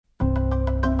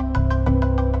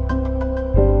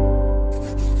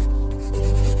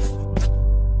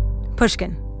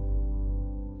Pushkin.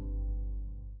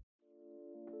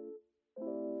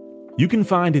 You can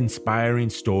find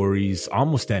inspiring stories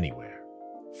almost anywhere.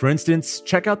 For instance,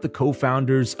 check out the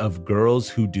co-founders of Girls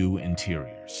Who Do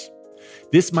Interiors.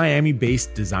 This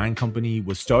Miami-based design company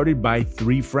was started by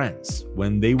 3 friends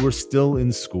when they were still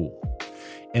in school.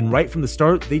 And right from the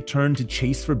start, they turned to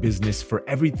Chase for Business for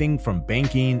everything from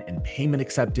banking and payment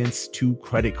acceptance to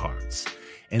credit cards.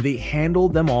 And they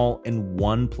handled them all in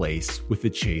one place with the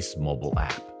Chase mobile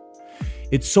app.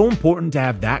 It's so important to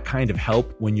have that kind of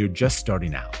help when you're just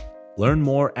starting out. Learn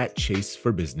more at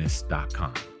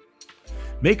chaseforbusiness.com.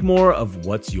 Make more of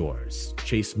what's yours.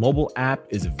 Chase mobile app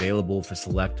is available for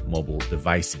select mobile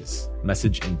devices.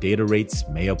 Message and data rates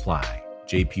may apply.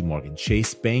 JP Morgan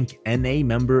Chase Bank, N.A.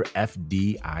 member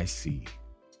FDIC.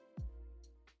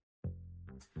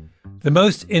 The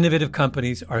most innovative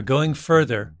companies are going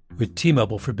further with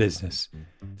T-Mobile for Business.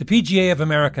 The PGA of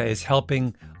America is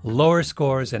helping lower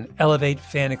scores and elevate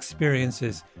fan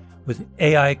experiences with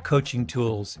AI coaching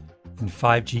tools and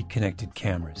 5G connected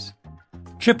cameras.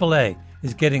 AAA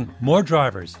is getting more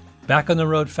drivers back on the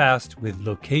road fast with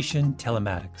location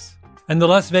telematics. And the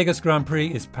Las Vegas Grand Prix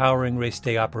is powering race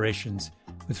day operations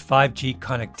with 5G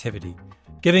connectivity,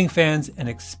 giving fans an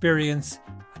experience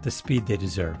at the speed they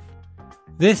deserve.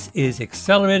 This is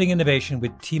accelerating innovation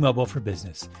with T-Mobile for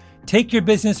Business. Take your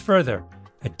business further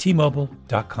at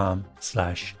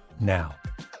T-Mobile.com/now.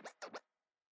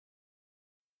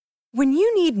 When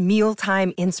you need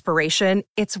mealtime inspiration,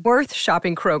 it's worth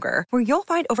shopping Kroger, where you'll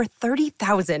find over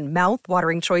 30,000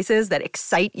 mouth-watering choices that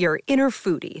excite your inner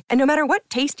foodie. And no matter what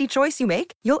tasty choice you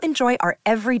make, you'll enjoy our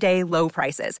everyday low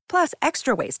prices, plus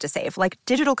extra ways to save, like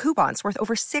digital coupons worth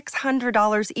over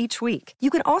 $600 each week. You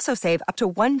can also save up to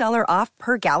 $1 off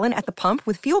per gallon at the pump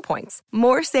with fuel points.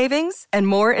 More savings and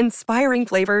more inspiring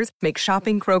flavors make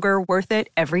shopping Kroger worth it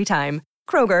every time.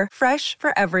 Kroger, fresh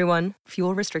for everyone.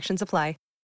 Fuel restrictions apply.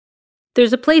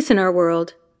 There's a place in our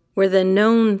world where the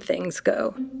known things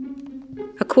go.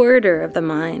 A corridor of the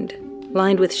mind,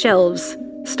 lined with shelves,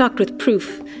 stocked with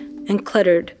proof, and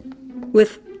cluttered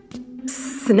with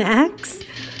snacks.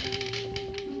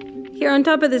 Here on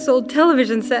top of this old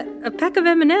television set, a pack of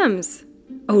M&Ms.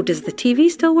 Oh, does the TV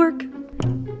still work?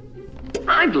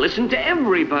 I've listened to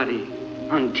everybody.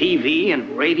 On TV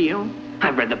and radio.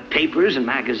 I've read the papers and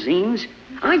magazines.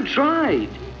 I've tried,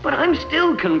 but I'm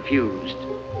still confused.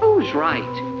 Who's right?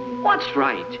 What's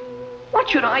right? What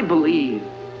should I believe?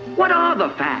 What are the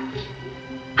facts?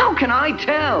 How can I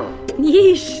tell?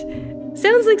 Yeesh.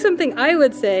 Sounds like something I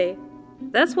would say.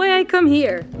 That's why I come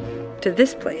here. To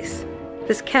this place.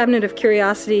 This cabinet of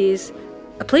curiosities.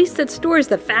 A place that stores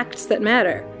the facts that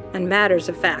matter, and matters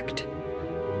of fact.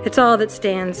 It's all that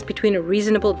stands between a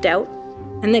reasonable doubt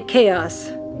and the chaos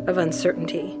of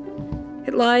uncertainty.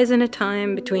 It lies in a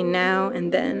time between now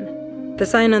and then. The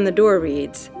sign on the door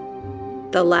reads,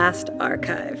 "The Last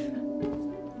Archive."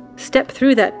 Step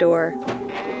through that door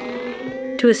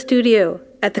to a studio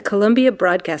at the Columbia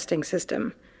Broadcasting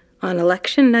System on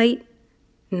election night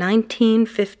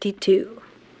 1952.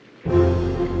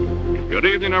 Good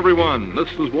evening, everyone.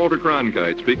 This is Walter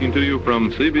Cronkite speaking to you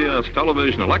from CBS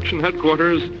Television Election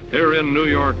Headquarters here in New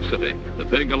York City. The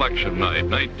big election night,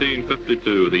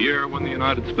 1952, the year when the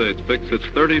United States picks its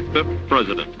 35th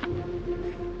president.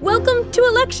 Welcome to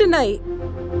election night!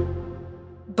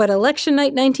 But election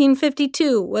night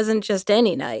 1952 wasn't just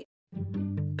any night.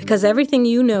 Because everything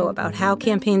you know about how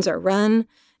campaigns are run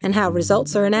and how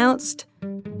results are announced,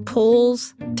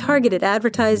 polls, targeted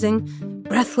advertising,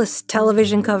 breathless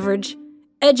television coverage,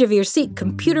 edge-of-your-seat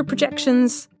computer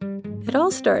projections, it all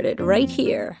started right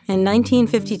here in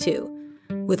 1952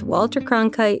 with Walter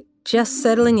Cronkite just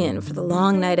settling in for the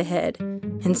long night ahead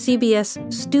in CBS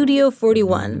Studio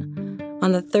 41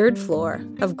 on the 3rd floor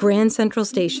of Grand Central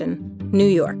Station, New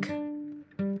York.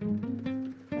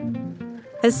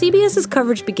 As CBS's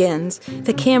coverage begins,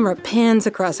 the camera pans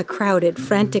across a crowded,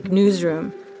 frantic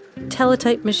newsroom.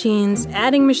 Teletype machines,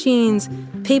 adding machines,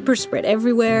 paper spread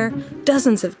everywhere,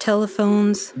 dozens of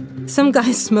telephones, some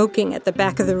guy smoking at the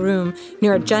back of the room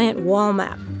near a giant wall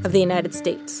map of the United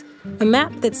States, a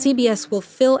map that CBS will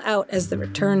fill out as the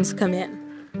returns come in.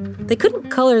 They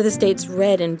couldn't color the states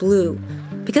red and blue,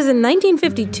 because in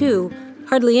 1952,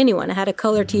 hardly anyone had a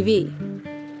color TV.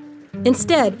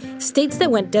 Instead, states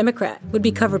that went Democrat would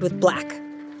be covered with black.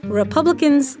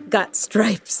 Republicans got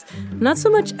stripes, not so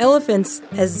much elephants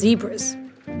as zebras.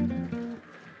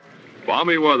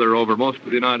 Balmy weather over most of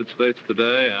the United States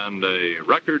today, and a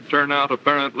record turnout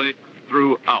apparently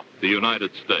throughout the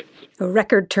United States. A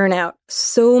record turnout,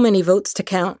 so many votes to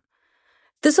count.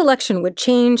 This election would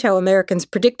change how Americans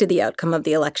predicted the outcome of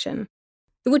the election.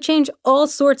 It would change all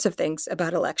sorts of things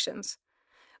about elections.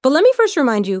 But let me first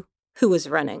remind you who was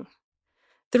running.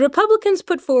 The Republicans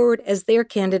put forward as their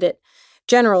candidate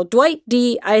General Dwight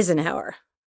D. Eisenhower,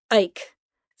 Ike,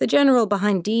 the general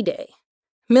behind D-Day,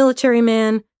 military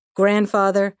man,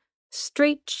 grandfather,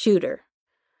 straight shooter.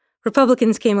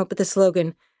 Republicans came up with the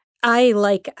slogan, I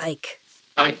like Ike.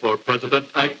 Ike for president,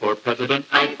 Ike for president,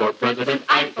 Ike for president,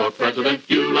 Ike for president.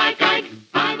 You like Ike,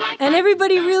 I like Ike. And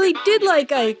everybody really did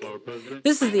like Ike.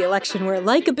 This is the election where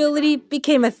likability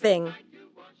became a thing.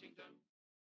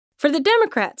 For the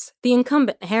Democrats, the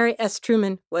incumbent Harry S.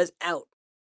 Truman was out.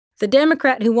 The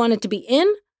Democrat who wanted to be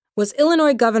in was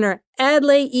Illinois Governor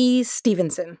Adlai E.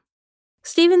 Stevenson.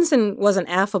 Stevenson wasn't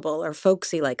affable or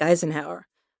folksy like Eisenhower.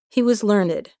 He was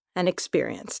learned and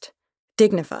experienced,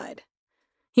 dignified.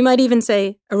 You might even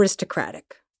say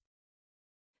aristocratic.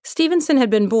 Stevenson had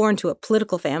been born to a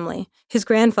political family. His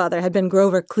grandfather had been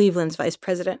Grover Cleveland's vice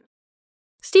president.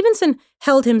 Stevenson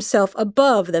held himself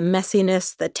above the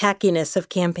messiness, the tackiness of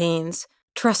campaigns.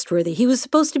 Trustworthy. He was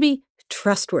supposed to be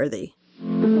trustworthy.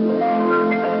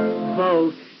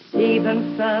 Vote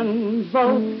Stevenson,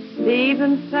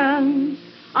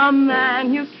 a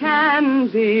man you can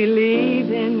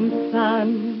believe in,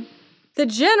 son. The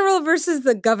general versus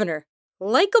the governor.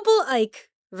 Likeable Ike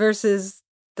versus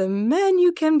the man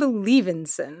you can believe in,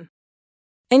 son.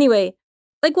 Anyway,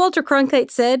 like Walter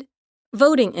Cronkite said,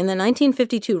 voting in the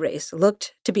 1952 race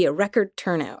looked to be a record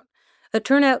turnout. A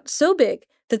turnout so big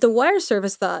that the wire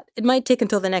service thought it might take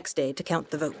until the next day to count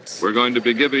the votes. We're going to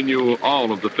be giving you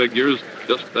all of the figures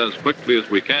just as quickly as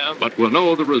we can, but we'll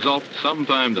know the results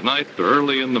sometime tonight or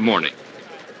early in the morning.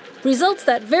 Results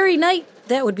that very night?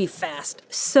 That would be fast.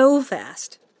 So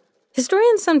fast.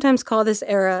 Historians sometimes call this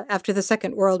era after the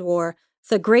Second World War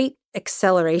the Great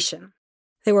Acceleration.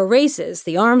 There were races,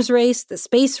 the arms race, the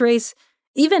space race,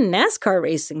 even NASCAR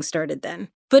racing started then.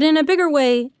 But in a bigger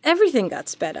way, everything got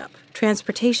sped up.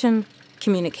 Transportation,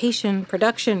 communication,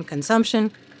 production,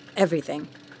 consumption, everything.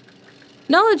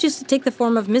 Knowledge used to take the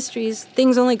form of mysteries,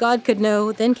 things only God could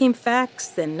know, then came facts,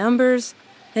 then numbers,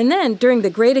 and then, during the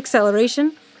Great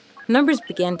Acceleration, numbers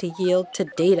began to yield to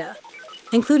data,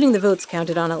 including the votes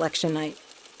counted on election night.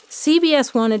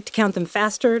 CBS wanted to count them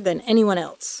faster than anyone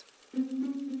else.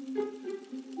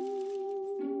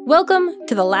 Welcome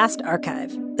to The Last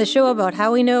Archive, the show about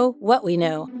how we know what we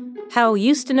know, how we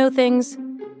used to know things,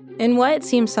 and why it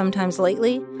seems sometimes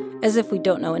lately as if we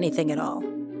don't know anything at all.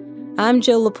 I'm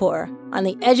Jill Lepore, on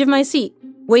the edge of my seat,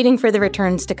 waiting for the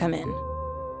returns to come in.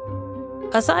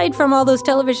 Aside from all those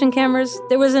television cameras,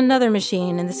 there was another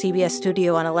machine in the CBS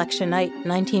studio on election night,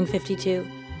 1952.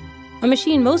 A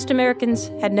machine most Americans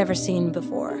had never seen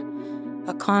before.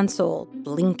 A console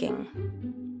blinking.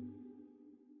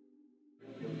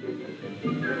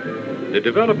 The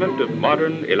development of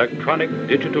modern electronic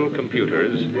digital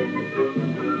computers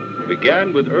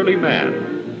began with early man,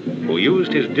 who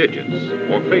used his digits,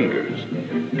 or fingers,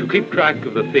 to keep track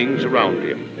of the things around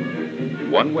him.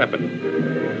 One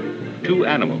weapon, 2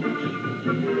 animals,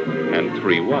 and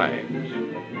 3 wives.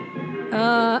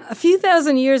 A few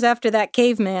thousand years after that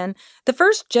caveman, the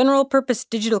first general-purpose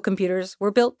digital computers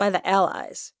were built by the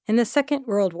Allies in the Second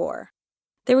World War.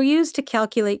 They were used to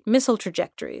calculate missile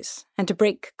trajectories and to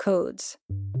break codes.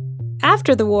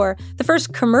 After the war, the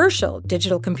first commercial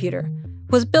digital computer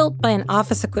was built by an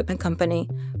office equipment company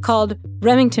called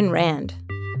Remington Rand.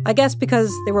 I guess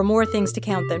because there were more things to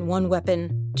count than 1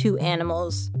 weapon, 2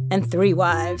 animals, and 3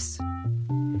 wives.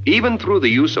 Even through the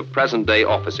use of present-day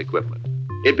office equipment,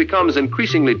 it becomes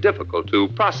increasingly difficult to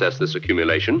process this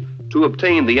accumulation to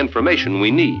obtain the information we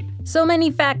need. So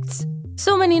many facts,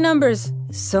 so many numbers,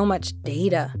 so much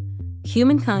data.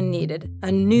 Humankind needed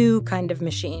a new kind of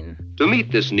machine. To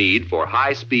meet this need for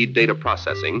high-speed data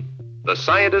processing, the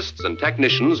scientists and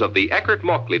technicians of the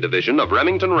Eckert-Mauchly division of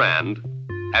Remington Rand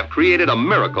have created a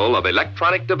miracle of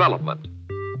electronic development.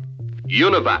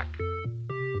 UNIVAC,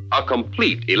 a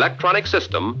complete electronic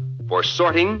system for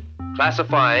sorting,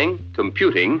 classifying,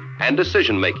 computing, and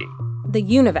decision-making. The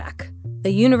UNIVAC,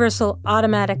 the Universal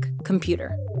Automatic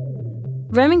Computer.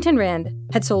 Remington Rand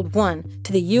had sold one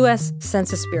to the U.S.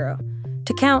 Census Bureau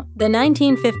to count the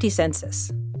 1950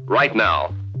 census. Right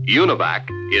now,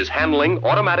 UNIVAC is handling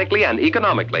automatically and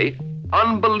economically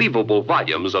unbelievable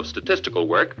volumes of statistical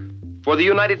work for the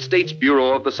United States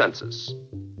Bureau of the Census.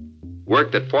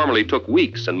 Work that formerly took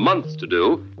weeks and months to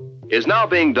do is now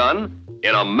being done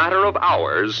in a matter of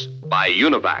hours by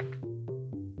UNIVAC.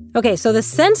 Okay, so the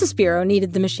Census Bureau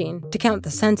needed the machine to count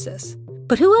the census.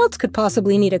 But who else could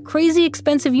possibly need a crazy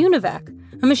expensive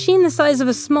UNIVAC, a machine the size of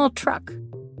a small truck?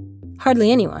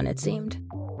 Hardly anyone, it seemed.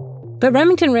 But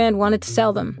Remington Rand wanted to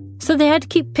sell them, So they had to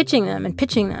keep pitching them and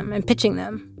pitching them and pitching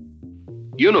them.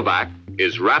 UNIVAC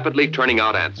is rapidly turning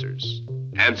out answers.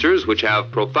 Answers which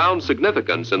have profound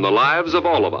significance in the lives of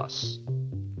all of us.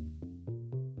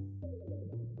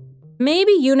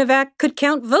 Maybe UNIVAC could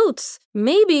count votes.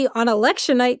 Maybe on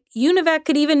election night, UNIVAC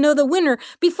could even know the winner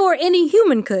before any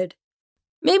human could.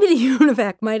 Maybe the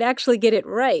UNIVAC might actually get it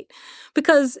right,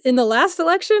 because in the last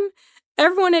election,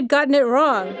 everyone had gotten it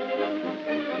wrong.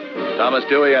 Thomas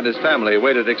Dewey and his family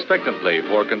waited expectantly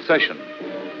for concession.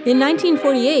 In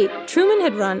 1948, Truman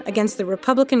had run against the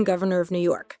Republican governor of New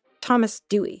York, Thomas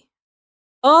Dewey.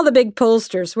 All the big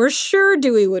pollsters were sure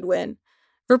Dewey would win.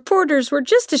 Reporters were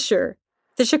just as sure.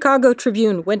 The Chicago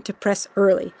Tribune went to press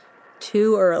early,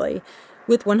 too early,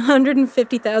 with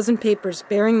 150,000 papers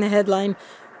bearing the headline,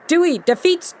 "Dewey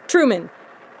defeats Truman."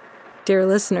 Dear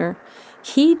listener,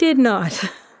 he did not.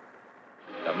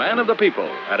 The man of the people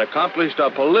had accomplished a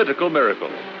political miracle.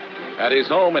 At his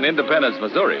home in Independence,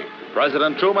 Missouri,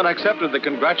 President Truman accepted the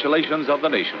congratulations of the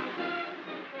nation.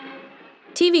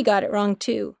 TV got it wrong,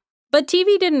 too. But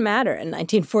TV didn't matter in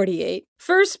 1948.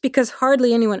 First, because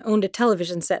hardly anyone owned a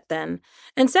television set then.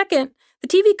 And second, the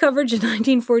TV coverage in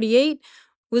 1948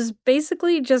 was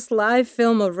basically just live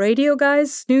film of radio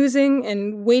guys snoozing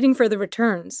and waiting for the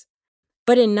returns.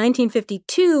 But in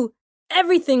 1952,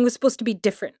 everything was supposed to be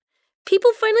different.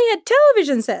 People finally had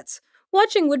television sets.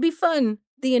 Watching would be fun.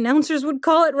 The announcers would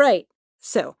call it right.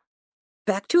 So,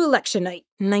 back to election night,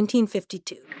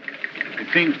 1952. It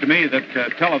seems to me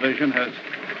that television has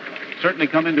certainly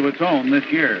come into its own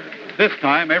this year. This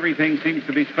time, everything seems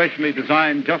to be specially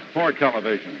designed just for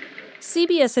television.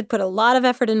 CBS had put a lot of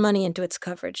effort and money into its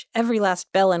coverage, every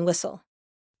last bell and whistle.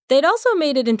 They'd also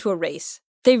made it into a race.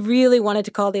 They really wanted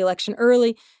to call the election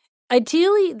early.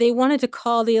 Ideally, they wanted to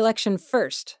call the election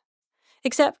first.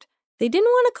 Except, they didn't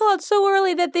want to call it so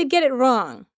early that they'd get it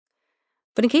wrong.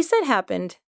 But in case that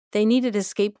happened, they needed a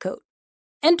scapegoat.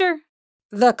 Enter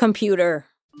the computer.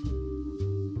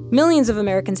 Millions of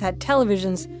Americans had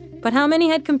televisions, but how many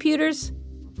had computers?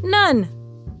 None.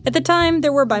 At the time,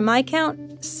 there were, by my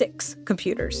count, 6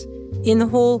 computers in the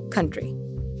whole country.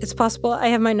 It's possible I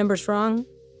have my numbers wrong.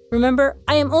 Remember,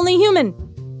 I am only human.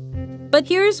 But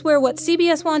here's where what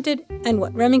CBS wanted and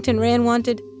what Remington Rand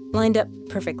wanted lined up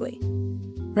perfectly.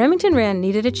 Remington Rand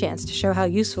needed a chance to show how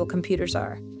useful computers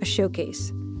are, a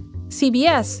showcase.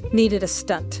 CBS needed a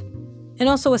stunt, and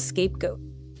also a scapegoat.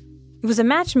 It was a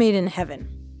match made in heaven.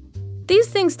 These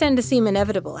things tend to seem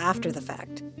inevitable after the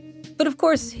fact. But of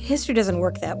course, history doesn't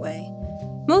work that way.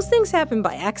 Most things happen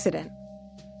by accident.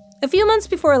 A few months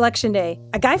before Election Day,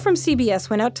 a guy from CBS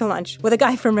went out to lunch with a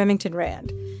guy from Remington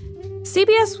Rand.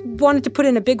 CBS wanted to put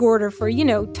in a big order for,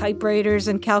 typewriters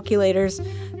and calculators,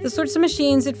 the sorts of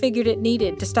machines it figured it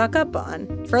needed to stock up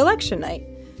on for election night.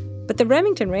 But the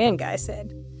Remington Rand guy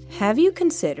said, "Have you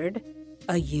considered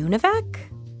a UNIVAC?"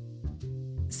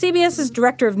 CBS's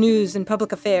director of news and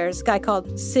public affairs, a guy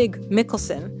called Sig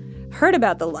Mickelson, heard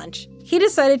about the lunch. He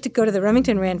decided to go to the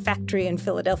Remington Rand factory in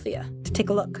Philadelphia to take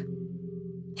a look.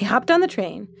 He hopped on the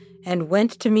train and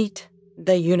went to meet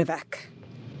the UNIVAC.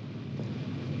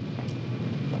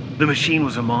 The machine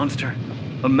was a monster.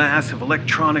 A mass of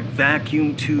electronic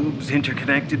vacuum tubes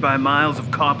interconnected by miles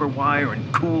of copper wire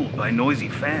and cooled by noisy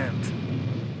fans.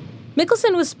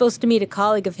 Mickelson was supposed to meet a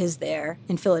colleague of his there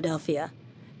in Philadelphia,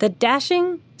 the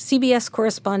dashing CBS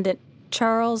correspondent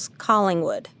Charles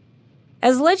Collingwood.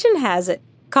 As legend has it,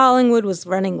 Collingwood was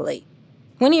running late.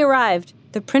 When he arrived,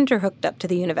 the printer hooked up to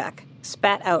the UNIVAC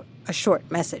spat out a short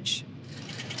message.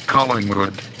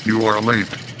 "Collingwood, you are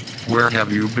late. Where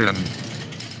have you been?"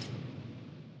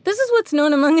 This is what's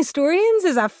known among historians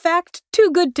as a fact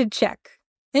too good to check,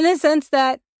 in the sense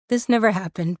that this never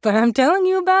happened, but I'm telling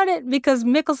you about it because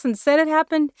Mickelson said it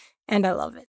happened, and I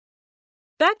love it.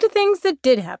 Back to things that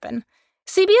did happen.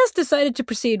 CBS decided to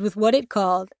proceed with what it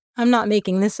called, I'm not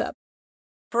making this up,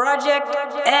 Project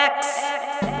X.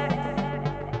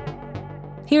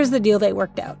 Here's the deal they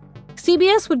worked out.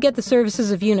 CBS would get the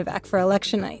services of UNIVAC for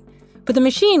election night, but the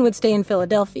machine would stay in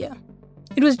Philadelphia.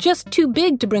 It was just too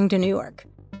big to bring to New York.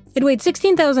 It weighed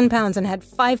 16,000 pounds and had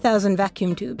 5,000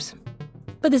 vacuum tubes.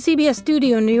 But the CBS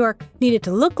studio in New York needed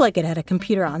to look like it had a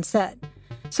computer on set.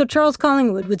 So Charles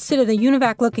Collingwood would sit at a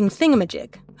UNIVAC-looking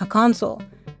thingamajig, a console,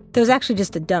 that was actually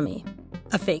just a dummy,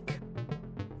 a fake.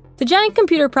 The giant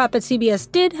computer prop at CBS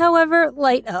did, however,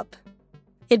 light up.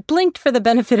 It blinked for the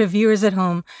benefit of viewers at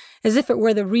home, as if it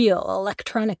were the real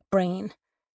electronic brain,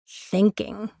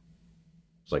 thinking.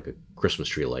 It's like a Christmas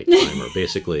tree light timer,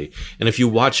 basically. And if you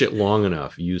watch it long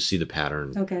enough, you see the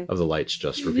pattern of the lights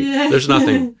just repeat. Yeah. There's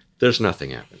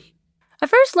nothing happening. I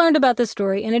first learned about this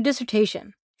story in a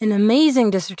dissertation, an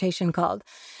amazing dissertation called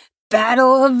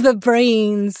Battle of the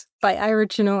Brains by Ira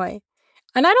Chinoy.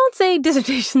 And I don't say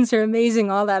dissertations are amazing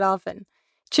all that often.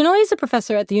 Chinoy is a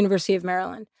professor at the University of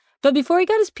Maryland, but before he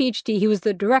got his PhD, he was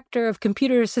the director of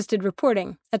computer-assisted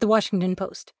reporting at the Washington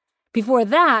Post. Before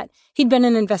that, he'd been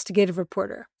an investigative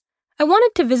reporter. I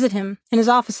wanted to visit him in his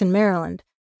office in Maryland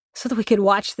so that we could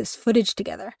watch this footage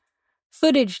together.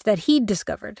 Footage that he'd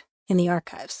discovered in the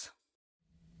archives.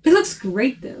 It looks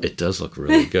great, though. It does look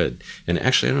really good. And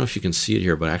actually, I don't know if you can see it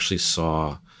here, but I actually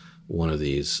saw one of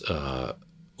these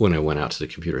when I went out to the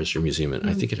Computer History Museum, and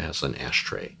I think it has an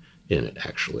ashtray in it,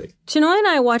 actually. Chinoy and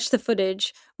I watched the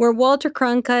footage where Walter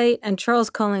Cronkite and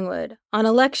Charles Collingwood, on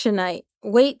election night,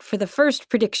 wait for the first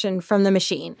prediction from the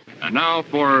machine. And now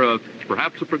for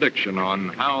perhaps a prediction on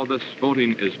how this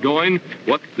voting is going,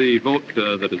 what the vote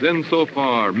that is in so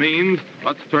far means.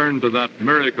 Let's turn to that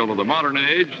miracle of the modern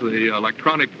age, the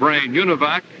electronic brain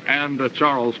UNIVAC, and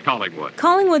Charles Collingwood.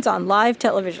 Collingwood's on live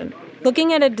television,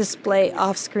 looking at a display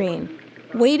off-screen,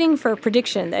 waiting for a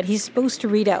prediction that he's supposed to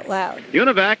read out loud.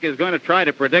 UNIVAC is going to try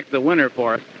to predict the winner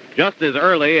for us just as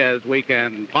early as we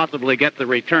can possibly get the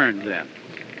returns in.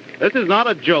 This is not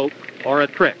a joke or a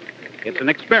trick. It's an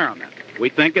experiment. We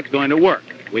think it's going to work.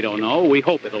 We don't know. We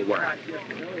hope it'll work.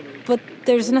 But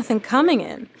there's nothing coming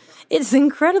in. It's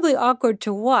incredibly awkward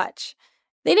to watch.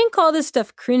 They didn't call this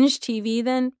stuff cringe TV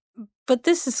then, but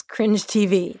this is cringe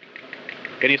TV.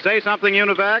 Can you say something,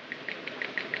 UNIVAC?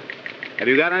 Have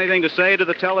you got anything to say to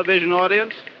the television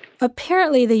audience?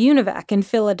 Apparently, the UNIVAC in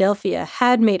Philadelphia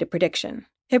had made a prediction.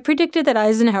 It predicted that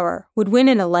Eisenhower would win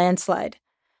in a landslide.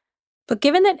 But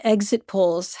given that exit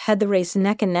polls had the race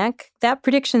neck and neck, that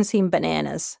prediction seemed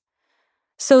bananas.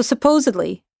 So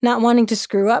supposedly, not wanting to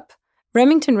screw up,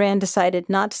 Remington Rand decided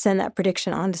not to send that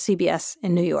prediction on to CBS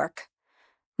in New York.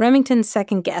 Remington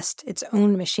second-guessed its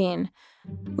own machine,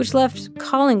 which left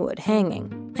Collingwood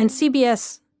hanging, and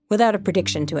CBS without a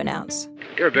prediction to announce.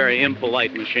 You're a very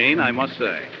impolite machine, I must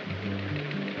say.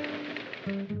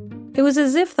 It was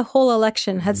as if the whole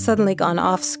election had suddenly gone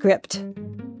off script,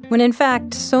 when in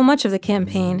fact, so much of the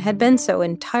campaign had been so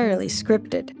entirely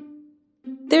scripted.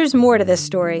 There's more to this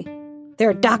story. There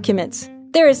are documents.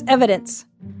 There is evidence.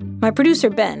 My producer,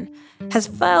 Ben, has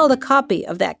filed a copy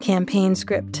of that campaign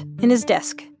script in his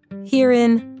desk, here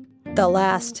in The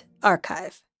Last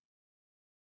Archive.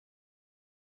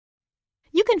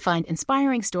 You can find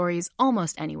inspiring stories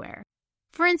almost anywhere.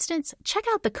 For instance, check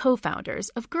out the co-founders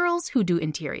of Girls Who Do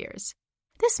Interiors.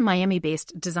 This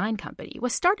Miami-based design company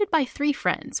was started by 3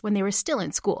 friends when they were still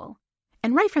in school.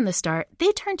 And right from the start,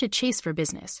 they turned to Chase for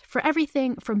Business for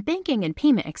everything from banking and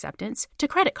payment acceptance to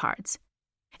credit cards.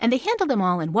 And they handle them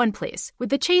all in one place with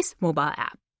the Chase mobile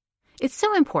app. It's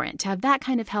so important to have that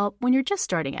kind of help when you're just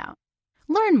starting out.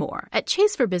 Learn more at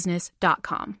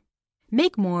chaseforbusiness.com.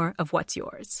 Make more of what's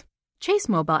yours. Chase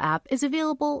mobile app is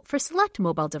available for select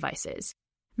mobile devices.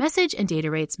 Message and data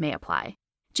rates may apply.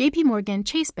 J.P. Morgan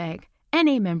Chase Bank,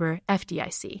 NA member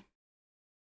FDIC.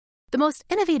 The most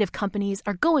innovative companies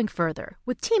are going further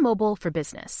with T-Mobile for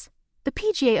Business. The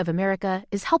PGA of America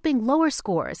is helping lower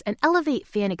scores and elevate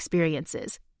fan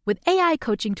experiences with AI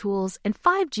coaching tools and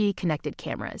 5G connected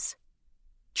cameras.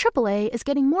 AAA is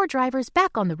getting more drivers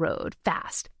back on the road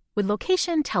fast with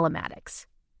location telematics.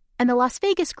 And the Las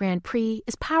Vegas Grand Prix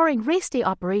is powering race day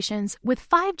operations with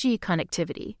 5G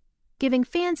connectivity, giving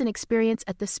fans an experience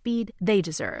at the speed they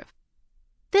deserve.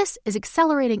 This is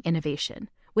accelerating innovation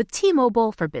with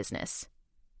T-Mobile for Business.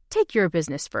 Take your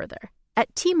business further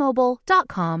at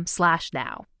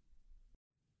T-Mobile.com/now.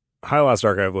 Hi, Last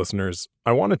Archive listeners.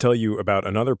 I want to tell you about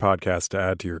another podcast to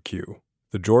add to your queue,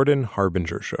 The Jordan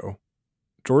Harbinger Show.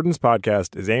 Jordan's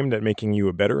podcast is aimed at making you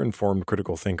a better-informed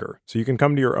critical thinker so you can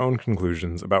come to your own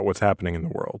conclusions about what's happening in the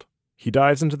world. He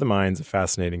dives into the minds of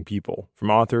fascinating people,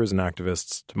 from authors and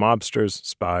activists to mobsters,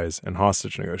 spies, and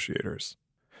hostage negotiators.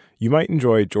 You might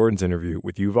enjoy Jordan's interview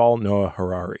with Yuval Noah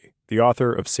Harari, the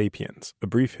author of Sapiens, A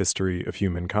Brief History of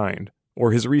Humankind,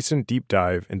 or his recent deep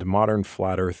dive into modern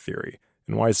flat Earth theory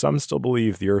and why some still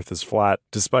believe the Earth is flat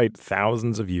despite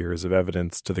thousands of years of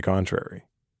evidence to the contrary.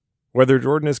 Whether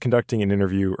Jordan is conducting an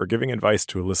interview or giving advice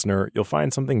to a listener, you'll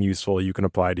find something useful you can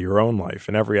apply to your own life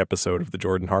in every episode of The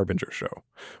Jordan Harbinger Show,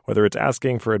 whether it's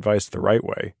asking for advice the right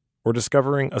way or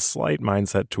discovering a slight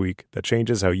mindset tweak that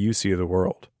changes how you see the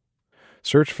world.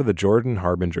 Search for The Jordan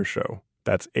Harbinger Show.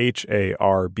 That's HARBINGER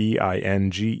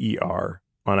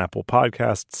on Apple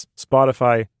Podcasts,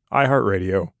 Spotify,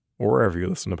 iHeartRadio, or wherever you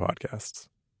listen to podcasts.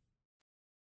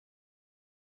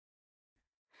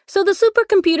 So the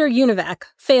supercomputer UNIVAC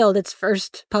failed its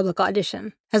first public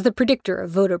audition as the predictor of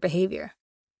voter behavior.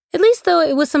 At least though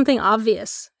it was something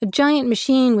obvious, a giant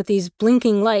machine with these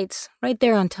blinking lights right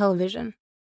there on television.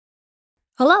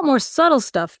 A lot more subtle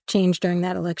stuff changed during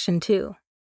that election, too.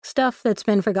 Stuff that's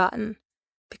been forgotten,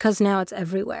 because now it's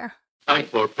everywhere. Ike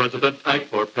for president, Ike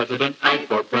for president, Ike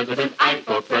for president, Ike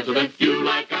for president, you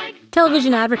like Ike.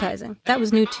 Television advertising, that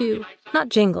was new too. Not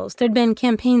jingles, there'd been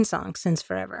campaign songs since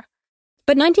forever.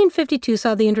 But 1952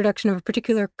 saw the introduction of a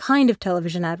particular kind of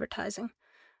television advertising,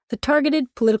 the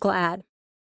targeted political ad.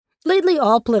 Lately,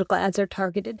 all political ads are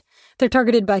targeted. They're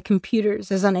targeted by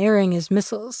computers, as unerring as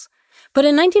missiles. But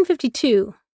in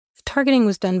 1952, the targeting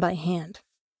was done by hand.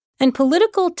 And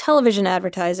political television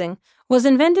advertising was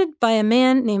invented by a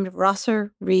man named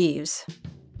Rosser Reeves.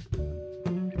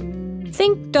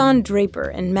 Think Don Draper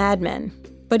in Mad Men,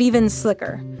 but even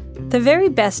slicker. The very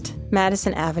best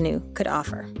Madison Avenue could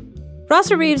offer.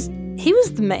 Rosser Reeves, he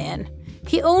was the man.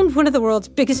 He owned one of the world's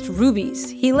biggest rubies.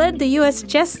 He led the U.S.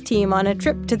 chess team on a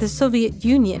trip to the Soviet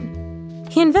Union.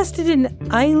 He invested in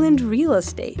island real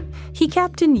estate. He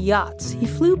captained yachts. He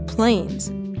flew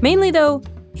planes. Mainly, though,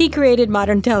 he created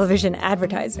modern television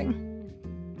advertising.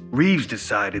 Reeves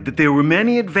decided that there were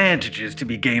many advantages to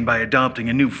be gained by adopting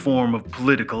a new form of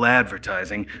political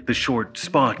advertising, the short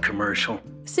spot commercial.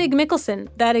 Sig Mickelson,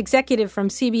 that executive from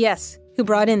CBS who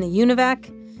brought in the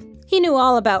UNIVAC, he knew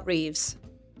all about Reeves.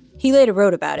 He later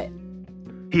wrote about it.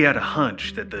 He had a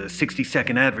hunch that the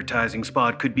 60-second advertising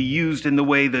spot could be used in the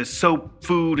way the soap,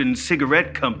 food, and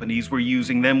cigarette companies were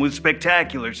using them with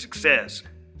spectacular success.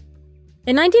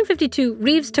 In 1952,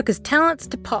 Reeves took his talents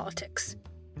to politics.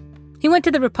 He went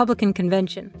to the Republican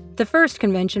convention, the first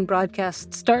convention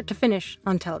broadcast start to finish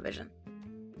on television.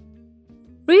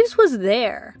 Reeves was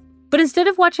there, but instead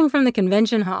of watching from the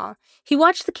convention hall, he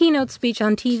watched the keynote speech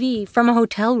on TV from a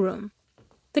hotel room.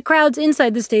 The crowds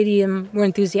inside the stadium were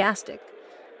enthusiastic.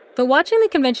 But watching the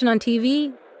convention on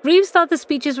TV, Reeves thought the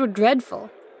speeches were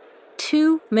dreadful.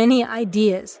 Too many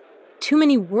ideas, too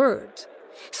many words.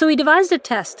 So he devised a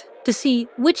test to see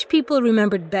which people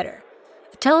remembered better,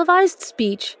 a televised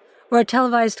speech or a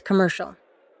televised commercial.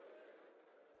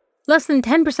 Less than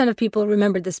 10% of people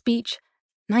remembered the speech,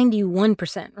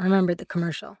 91% remembered the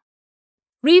commercial.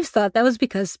 Reeves thought that was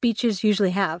because speeches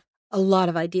usually have a lot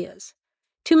of ideas.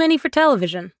 Too many for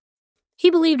television.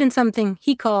 He believed in something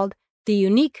he called the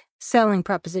unique selling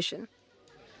proposition,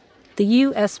 the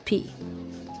USP.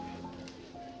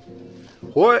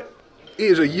 What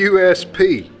is a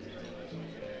USP?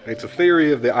 It's a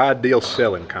theory of the ideal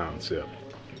selling concept.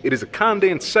 It is a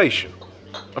condensation,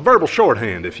 a verbal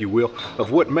shorthand, if you will,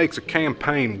 of what makes a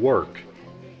campaign work.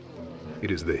 It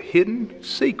is the hidden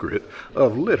secret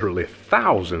of literally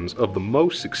thousands of the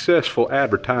most successful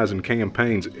advertising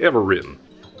campaigns ever written.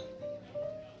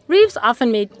 Reeves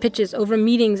often made pitches over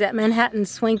meetings at Manhattan's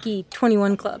swanky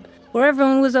 21 Club, where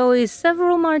everyone was always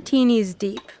several martinis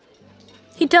deep.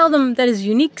 He'd tell them that his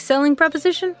unique selling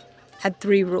proposition had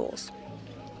 3 rules.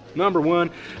 Number 1,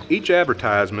 each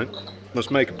advertisement must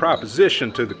make a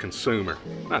proposition to the consumer.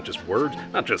 Not just words,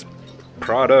 not just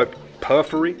product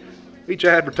puffery. Each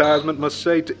advertisement must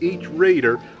say to each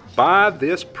reader, buy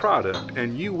this product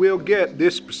and you will get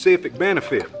this specific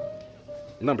benefit.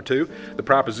 Number 2, the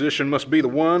proposition must be the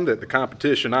one that the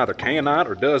competition either cannot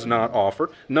or does not offer.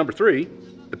 Number 3,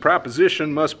 the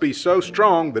proposition must be so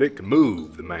strong that it can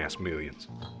move the mass millions.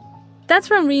 That's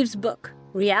from Reeves' book,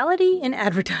 Reality in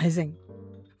Advertising.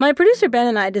 My producer Ben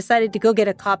and I decided to go get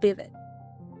a copy of it.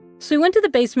 So we went to the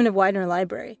basement of Widener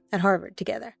Library at Harvard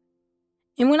together.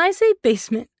 And when I say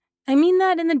basement, I mean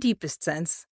that in the deepest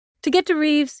sense. To get to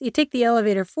Reeves, you take the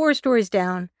elevator 4 stories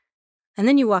down, and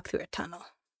then you walk through a tunnel.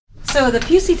 So the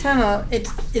Pusey Tunnel,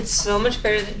 it's so much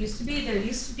better than it used to be. There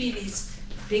used to be these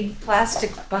big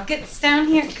plastic buckets down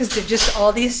here, because they're just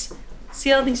all these,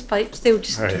 see all these pipes? They would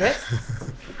just drip.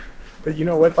 But you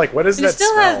know what, what is that It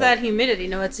still smell? has that humidity.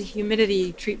 No, it's a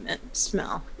humidity treatment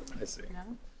smell. I see.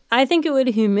 I think it would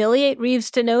humiliate Reeves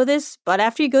to know this, but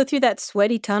after you go through that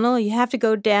sweaty tunnel, you have to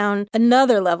go down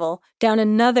another level, down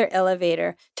another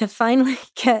elevator, to finally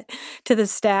get to the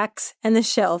stacks and the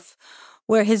shelf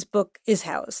where his book is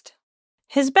housed.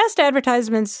 His best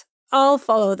advertisements all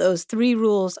follow those 3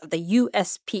 rules of the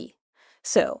USP.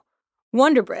 So,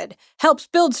 Wonder Bread helps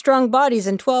build strong bodies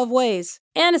in 12 ways.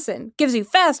 Anacin gives you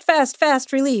fast, fast,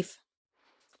 fast relief.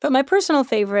 But my personal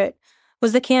favorite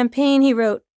was the campaign he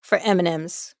wrote for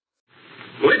M&M's.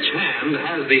 Which hand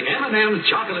has the M&M's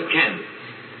chocolate candy?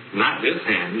 Not this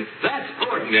hand. That's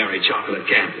ordinary chocolate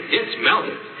candy. It's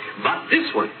melted. But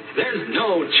this one, there's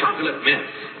no chocolate mix.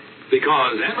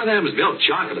 Because M&M's milk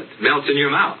chocolate melts in your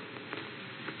mouth,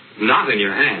 not in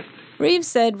your hand. Reeves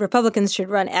said Republicans should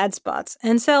run ad spots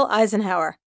and sell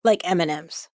Eisenhower like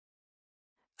M&M's.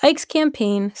 Ike's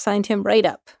campaign signed him right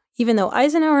up, even though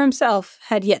Eisenhower himself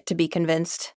had yet to be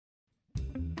convinced.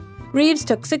 Reeves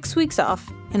took 6 weeks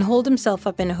off and holed himself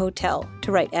up in a hotel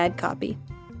to write ad copy.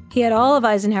 He had all of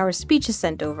Eisenhower's speeches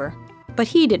sent over, but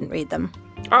he didn't read them.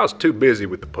 I was too busy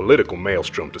with the political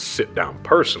maelstrom to sit down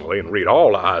personally and read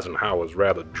all of Eisenhower's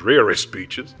rather dreary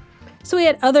speeches. So he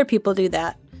had other people do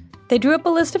that. They drew up a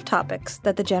list of topics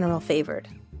that the general favored.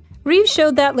 Reeves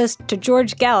showed that list to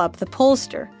George Gallup, the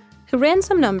pollster, who ran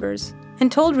some numbers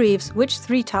and told Reeves which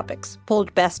 3 topics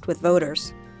polled best with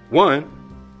voters. 1,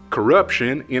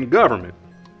 corruption in government.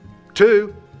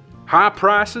 2, high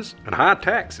prices and high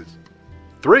taxes.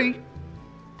 3,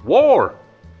 war.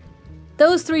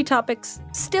 Those 3 topics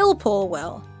still poll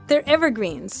well. They're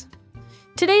evergreens.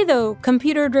 Today, though,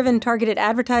 computer-driven targeted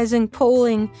advertising,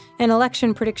 polling, and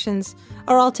election predictions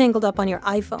are all tangled up on your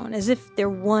iPhone as if they're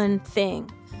one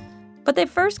thing. But they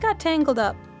first got tangled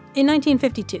up in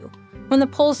 1952, when the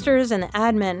pollsters and the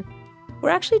ad men were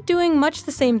actually doing much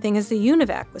the same thing as the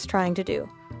UNIVAC was trying to do,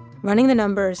 running the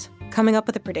numbers, coming up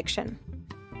with a prediction.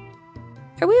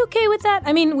 Are we okay with that?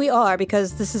 I mean, we are,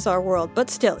 because this is our world. But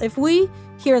still, if we,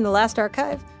 here in the Last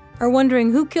Archive, are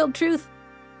wondering who killed truth,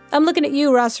 I'm looking at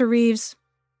you, Rosser Reeves.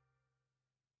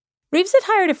 Reeves had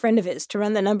hired a friend of his to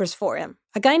run the numbers for him,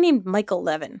 a guy named Michael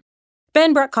Levin.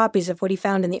 Ben brought copies of what he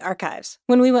found in the archives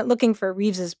when we went looking for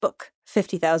Reeves's book,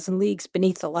 50,000 Leagues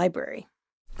Beneath the Library.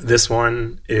 This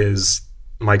one is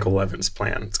Michael Levin's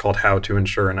plan. It's called How to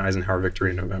Ensure an Eisenhower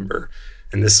Victory in November.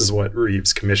 And this is what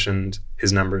Reeves commissioned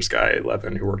his numbers guy,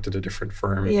 Levin, who worked at a different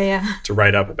firm, to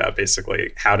write up about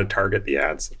basically how to target the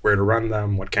ads, where to run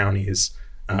them, what counties,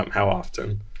 how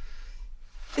often.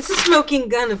 It's a smoking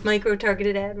gun of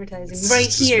micro-targeted advertising.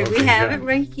 Right here. We have it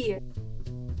right here.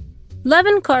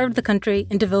 Levin carved the country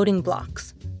into voting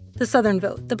blocks. The Southern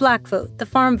vote, the black vote, the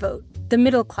farm vote, the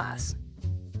middle class.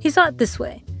 He saw it this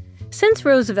way. Since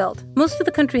Roosevelt, most of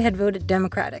the country had voted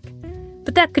Democratic.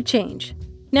 But that could change.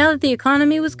 Now that the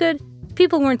economy was good,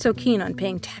 people weren't so keen on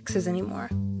paying taxes anymore.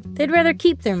 They'd rather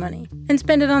keep their money and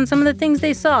spend it on some of the things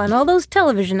they saw in all those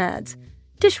television ads,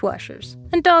 dishwashers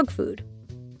and dog food.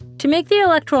 To make the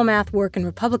electoral math work in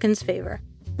Republicans' favor,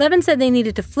 Levin said they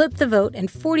needed to flip the vote in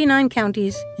 49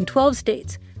 counties in 12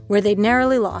 states where they'd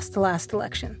narrowly lost the last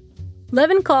election.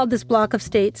 Levin called this block of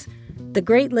states the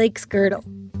Great Lakes Girdle.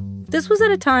 This was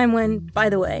at a time when, by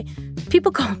the way,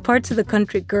 people called parts of the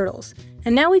country girdles,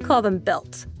 and now we call them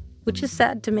belts, which is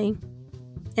sad to me.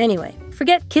 Anyway,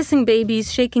 forget kissing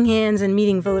babies, shaking hands, and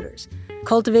meeting voters,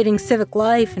 cultivating civic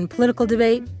life and political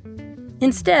debate.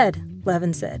 Instead,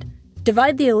 Levin said,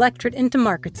 divide the electorate into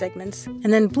market segments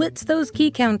and then blitz those key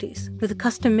counties with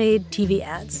custom-made TV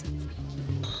ads.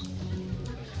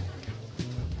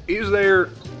 Is there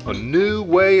a new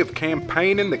way of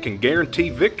campaigning that can guarantee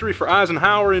victory for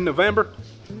Eisenhower in November?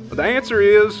 The answer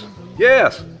is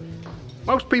yes.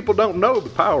 Most people don't know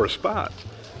the power of spots.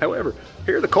 However,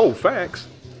 here are the cold facts.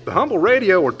 The humble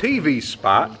radio or TV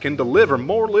spot can deliver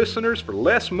more listeners for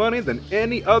less money than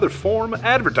any other form of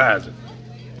advertising.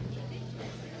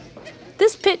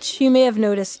 This pitch, you may have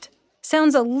noticed,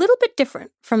 sounds a little bit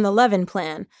different from the Levin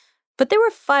plan, but they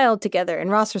were filed together in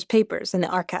Rosser's papers in the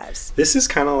archives. This is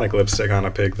kind of like lipstick on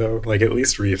a pig, though. Like, at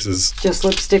least Reeves is... Just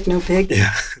lipstick, no pig?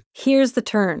 Yeah. Here's the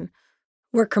turn,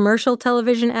 where commercial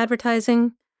television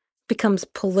advertising becomes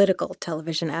political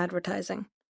television advertising.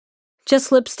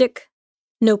 Just lipstick,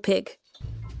 no pig.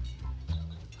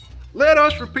 Let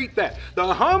us repeat that.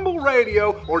 The humble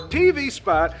radio or TV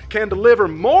spot can deliver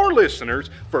more listeners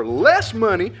for less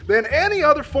money than any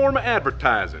other form of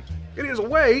advertising. It is a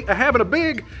way of having a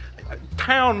big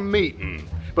town meeting,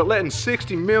 but letting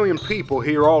 60 million people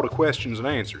hear all the questions and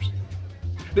answers.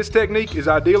 This technique is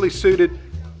ideally suited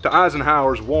to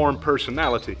Eisenhower's warm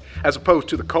personality, as opposed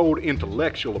to the cold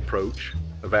intellectual approach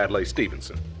of Adlai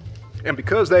Stevenson. And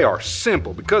because they are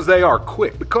simple, because they are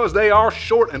quick, because they are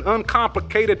short and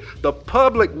uncomplicated, the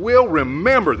public will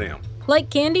remember them. Like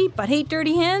candy, but hate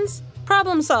dirty hands?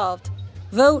 Problem solved.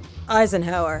 Vote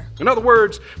Eisenhower. In other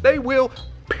words, they will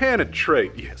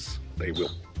penetrate, yes, they will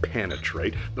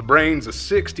penetrate the brains of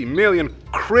 60 million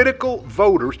critical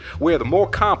voters, where the more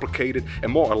complicated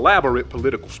and more elaborate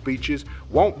political speeches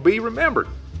won't be remembered.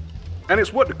 And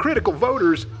it's what the critical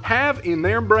voters have in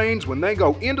their brains when they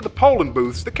go into the polling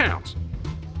booths that counts.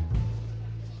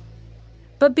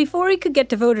 But before he could get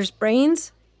to voters'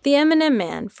 brains, the M&M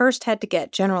man first had to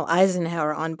get General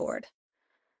Eisenhower on board.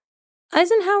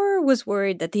 Eisenhower was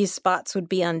worried that these spots would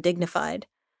be undignified.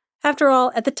 After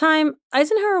all, at the time,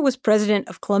 Eisenhower was president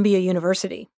of Columbia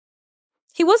University.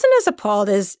 He wasn't as appalled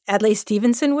as Adlai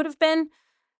Stevenson would have been,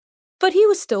 but he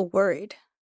was still worried.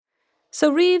 So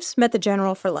Reeves met the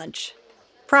general for lunch,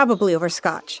 probably over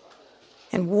scotch,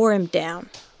 and wore him down.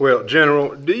 Well,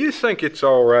 General, do you think it's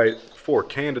all right for a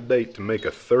candidate to make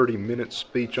a 30-minute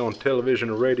speech on television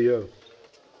or radio?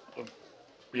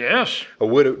 Yes. Or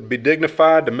would it be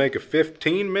dignified to make a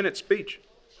 15-minute speech?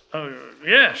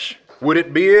 Yes. Would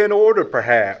it be in order,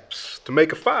 perhaps, to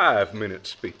make a 5-minute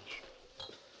speech?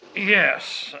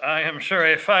 Yes, I am sure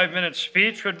a 5-minute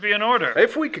speech would be in order.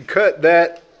 If we could cut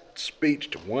that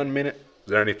speech to 1 minute,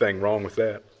 is there anything wrong with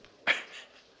that?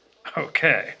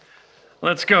 Okay,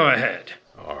 let's go ahead.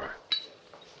 All right.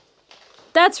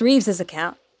 That's Reeves's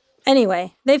account.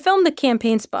 Anyway, they filmed the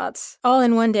campaign spots all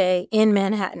in one day in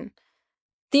Manhattan.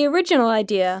 The original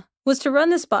idea was to run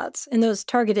the spots in those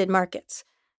targeted markets.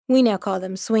 We now call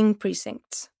them swing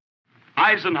precincts.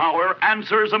 Eisenhower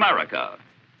answers America.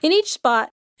 In each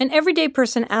spot, an everyday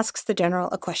person asks the general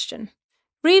a question.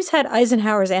 Reeves had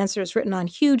Eisenhower's answers written on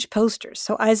huge posters,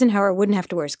 so Eisenhower wouldn't have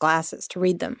to wear his glasses to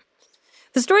read them.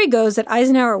 The story goes that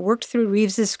Eisenhower worked through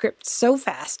Reeves's script so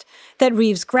fast that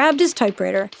Reeves grabbed his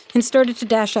typewriter and started to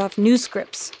dash off new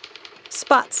scripts.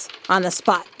 Spots on the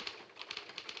spot.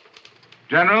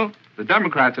 General, the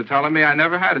Democrats are telling me I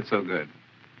never had it so good.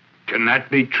 Can that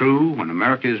be true when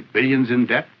America is billions in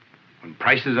debt? When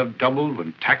prices have doubled,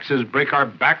 when taxes break our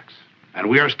backs, and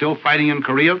we are still fighting in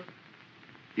Korea?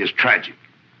 It's tragic,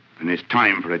 and it's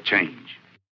time for a change.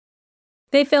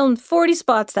 They filmed 40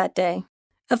 spots that day.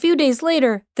 A few days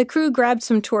later, the crew grabbed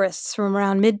some tourists from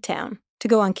around Midtown to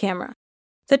go on camera.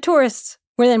 The tourists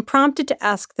were then prompted to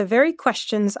ask the very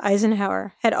questions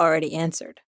Eisenhower had already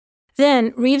answered.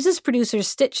 Then, Reeves's producers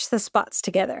stitched the spots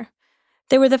together.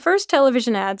 They were the first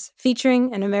television ads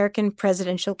featuring an American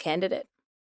presidential candidate.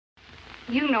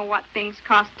 You know what things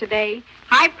cost today.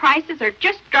 High prices are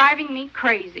just driving me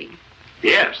crazy.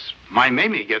 Yes, my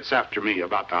Mamie gets after me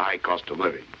about the high cost of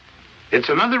living. It's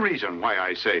another reason why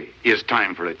I say it's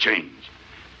time for a change.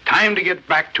 Time to get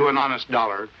back to an honest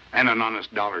dollar and an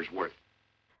honest dollar's worth.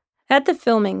 At the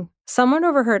filming, someone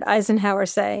overheard Eisenhower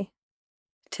say,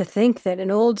 "To think that an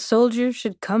old soldier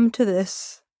should come to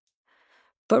this."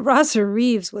 But Rosser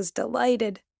Reeves was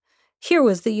delighted. Here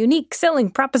was the unique selling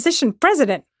proposition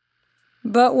president.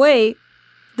 But wait,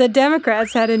 the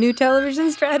Democrats had a new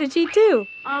television strategy too.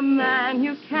 A man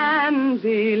you can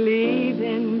believe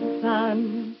in,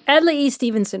 son. Adlai E.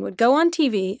 Stevenson would go on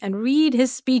TV and read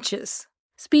his speeches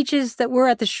that were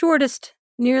at the shortest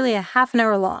nearly a half an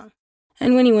hour long.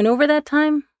 And when he went over that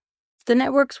time, the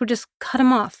networks would just cut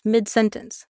him off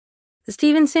mid-sentence. The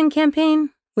Stevenson campaign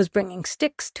was bringing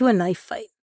sticks to a knife fight.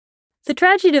 The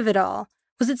tragedy of it all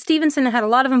was that Stevenson had a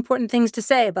lot of important things to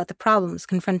say about the problems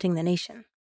confronting the nation.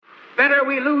 Better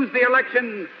we lose the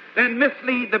election than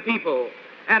mislead the people,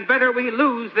 and better we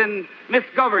lose than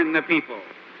misgovern the people.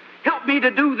 Help me to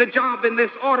do the job in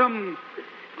this autumn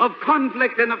of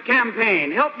conflict and of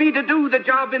campaign. Help me to do the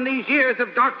job in these years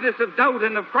of darkness, of doubt,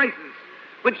 and of crisis,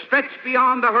 which stretch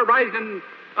beyond the horizon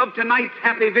of tonight's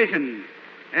happy vision.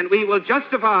 And we will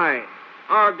justify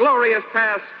our glorious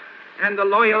past and the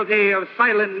loyalty of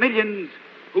silent millions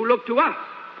who look to us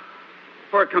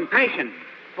for compassion,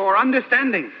 for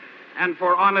understanding, and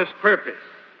for honest purpose.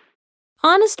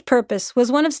 Honest purpose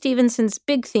was one of Stevenson's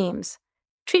big themes.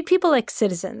 Treat people like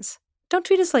citizens. Don't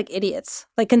treat us like idiots,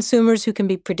 like consumers who can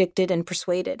be predicted and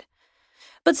persuaded.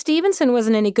 But Stevenson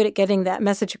wasn't any good at getting that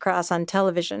message across on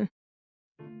television.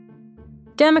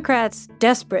 Democrats,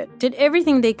 desperate, did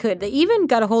everything they could. They even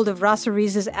got a hold of Rosser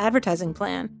Reeves's advertising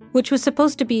plan, which was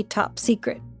supposed to be top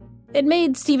secret. It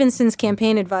made Stevenson's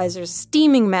campaign advisors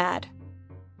steaming mad.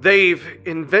 They've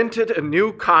invented a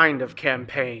new kind of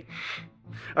campaign.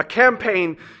 A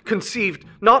campaign conceived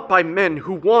not by men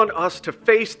who want us to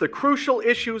face the crucial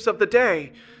issues of the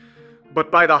day,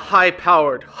 but by the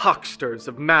high-powered hucksters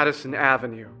of Madison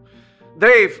Avenue.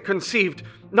 They've conceived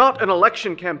not an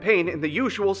election campaign in the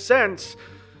usual sense,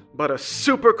 but a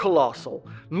super-colossal,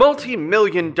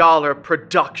 multi-million-dollar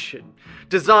production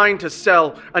designed to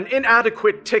sell an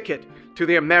inadequate ticket to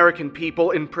the American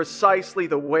people in precisely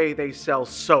the way they sell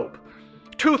soap,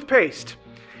 toothpaste,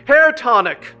 hair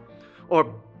tonic, or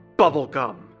bubble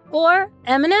gum. Or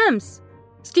M&Ms.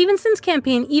 Stevenson's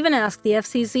campaign even asked the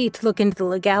FCC to look into the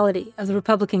legality of the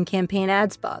Republican campaign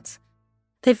ad spots.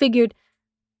 They figured,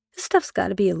 this stuff's got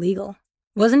to be illegal.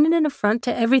 Wasn't it an affront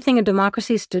to everything a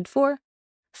democracy stood for?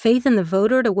 Faith in the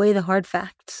voter to weigh the hard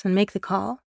facts and make the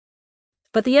call?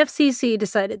 But the FCC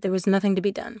decided there was nothing to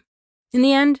be done. In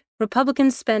the end,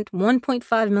 Republicans spent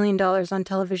 $1.5 million on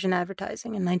television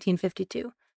advertising in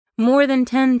 1952, more than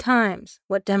 10 times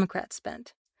what Democrats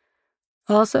spent.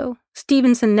 Also,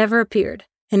 Stevenson never appeared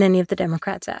in any of the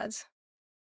Democrats' ads.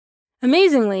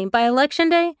 Amazingly, by Election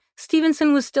Day,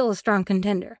 Stevenson was still a strong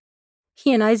contender.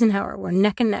 He and Eisenhower were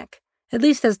neck and neck, at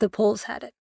least as the polls had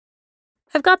it.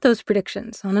 I've got those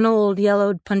predictions on an old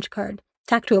yellowed punch card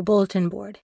tacked to a bulletin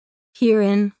board. Here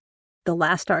in The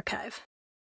Last Archive.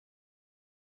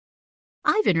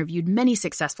 I've interviewed many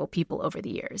successful people over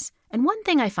the years, and one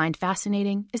thing I find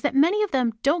fascinating is that many of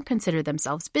them don't consider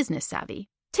themselves business savvy.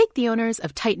 Take the owners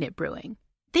of Tight Knit Brewing.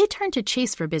 They turned to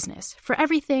Chase for Business for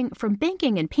everything from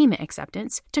banking and payment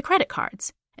acceptance to credit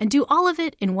cards, and do all of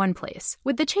it in one place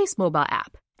with the Chase mobile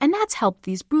app. And that's helped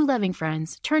these brew-loving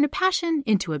friends turn a passion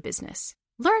into a business.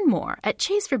 Learn more at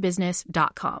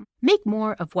chaseforbusiness.com. Make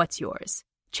more of what's yours.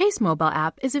 Chase mobile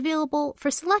app is available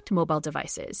for select mobile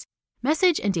devices.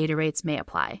 Message and data rates may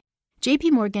apply.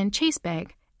 J.P. Morgan Chase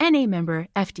Bank, N.A. member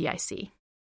FDIC.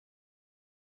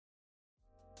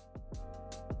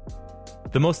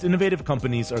 The most innovative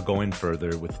companies are going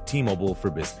further with T-Mobile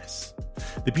for Business.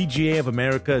 The PGA of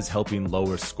America is helping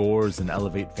lower scores and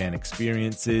elevate fan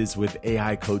experiences with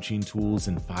AI coaching tools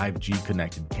and 5G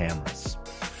connected cameras.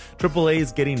 AAA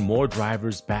is getting more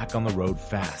drivers back on the road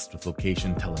fast with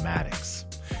location telematics.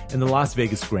 And the Las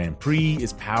Vegas Grand Prix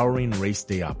is powering race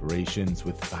day operations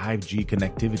with 5G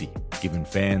connectivity, giving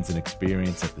fans an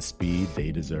experience at the speed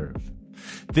they deserve.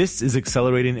 This is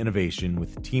accelerating innovation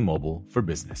with T-Mobile for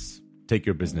Business. Take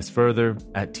your business further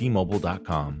at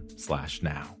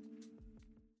T-Mobile.com/now.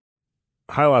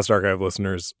 Hi, Last Archive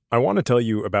listeners. I want to tell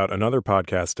you about another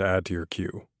podcast to add to your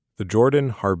queue, The Jordan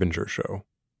Harbinger Show.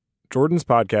 Jordan's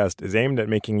podcast is aimed at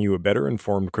making you a better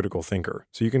informed critical thinker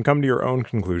so you can come to your own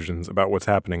conclusions about what's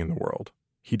happening in the world.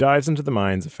 He dives into the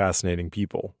minds of fascinating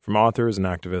people, from authors and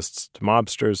activists to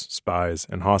mobsters, spies,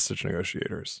 and hostage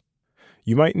negotiators.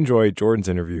 You might enjoy Jordan's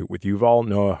interview with Yuval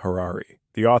Noah Harari,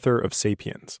 the author of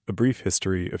Sapiens, A Brief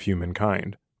History of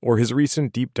Humankind, or his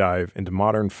recent deep dive into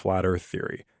modern flat Earth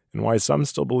theory and why some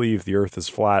still believe the Earth is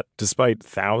flat despite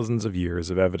thousands of years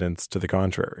of evidence to the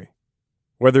contrary.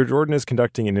 Whether Jordan is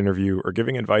conducting an interview or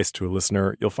giving advice to a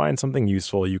listener, you'll find something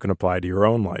useful you can apply to your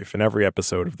own life in every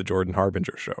episode of The Jordan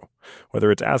Harbinger Show,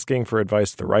 whether it's asking for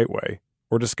advice the right way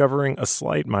or discovering a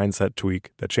slight mindset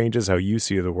tweak that changes how you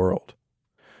see the world.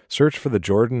 Search for The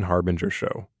Jordan Harbinger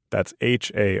Show. That's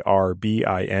HARBINGER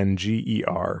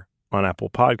on Apple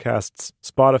Podcasts,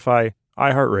 Spotify,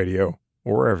 iHeartRadio,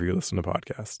 or wherever you listen to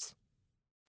podcasts.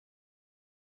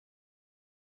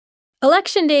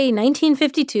 Election Day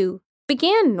 1952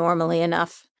 began normally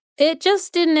enough. It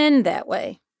just didn't end that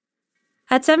way.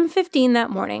 At 7:15 that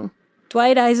morning,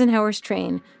 Dwight Eisenhower's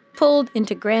train pulled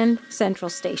into Grand Central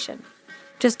Station,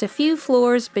 just a few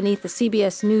floors beneath the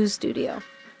CBS News studio.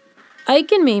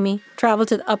 Ike and Mamie traveled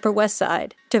to the Upper West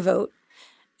Side to vote,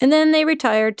 and then they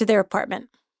retired to their apartment.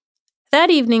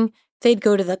 That evening, they'd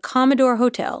go to the Commodore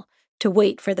Hotel to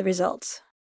wait for the results.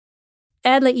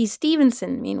 Adlai E.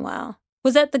 Stevenson, meanwhile,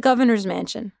 was at the governor's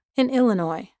mansion in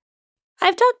Illinois.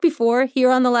 I've talked before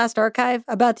here on The Last Archive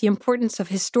about the importance of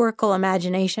historical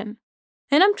imagination.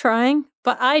 And I'm trying,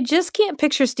 but I just can't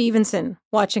picture Stevenson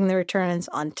watching the returns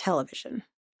on television.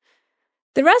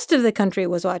 The rest of the country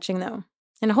was watching, though,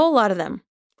 and a whole lot of them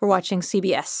were watching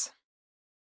CBS.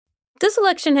 This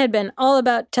election had been all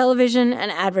about television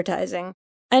and advertising,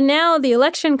 and now the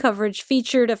election coverage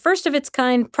featured a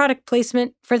first-of-its-kind product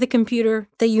placement for the computer,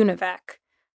 the UNIVAC.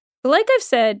 But like I've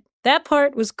said, that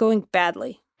part was going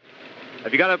badly.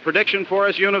 Have you got a prediction for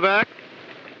us, UNIVAC?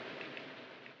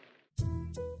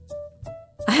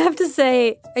 I have to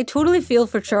say, I totally feel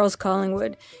for Charles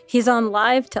Collingwood. He's on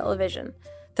live television.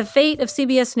 The fate of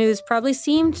CBS News probably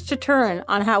seemed to turn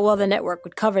on how well the network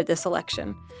would cover this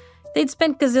election. They'd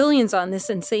spent gazillions on this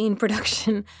insane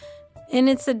production, and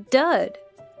it's a dud.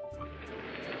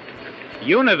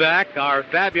 UNIVAC, our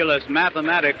fabulous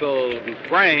mathematical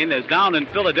brain, is down in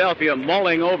Philadelphia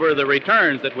mulling over the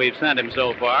returns that we've sent him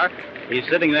so far. He's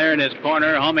sitting there in his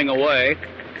corner humming away.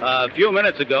 A few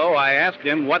minutes ago, I asked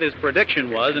him what his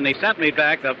prediction was, and he sent me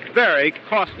back a very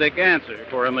caustic answer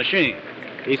for a machine.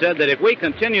 He said that if we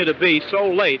continue to be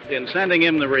so late in sending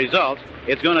him the results,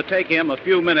 it's going to take him a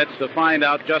few minutes to find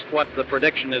out just what the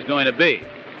prediction is going to be.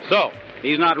 So,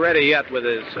 he's not ready yet with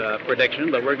his prediction,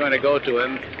 but we're going to go to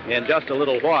him in just a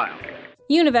little while.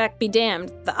 UNIVAC be damned,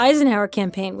 the Eisenhower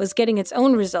campaign was getting its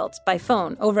own results by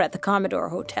phone over at the Commodore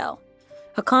Hotel.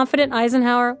 A confident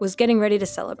Eisenhower was getting ready to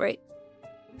celebrate.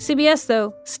 CBS,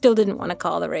 though, still didn't want to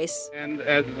call the race. And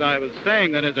as I was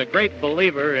saying, that as a great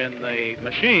believer in the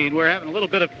machine, we're having a little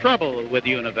bit of trouble with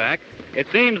UNIVAC. It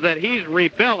seems that he's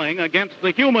rebelling against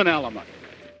the human element.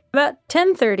 About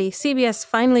 10:30, CBS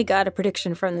finally got a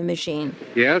prediction from the machine.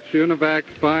 Yes,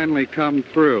 UNIVAC's finally come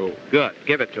through. Good.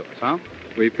 Give it to us, huh?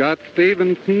 We've got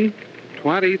Stevenson,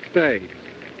 20 states.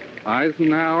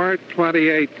 Eisenhower,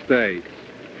 28 states.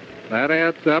 That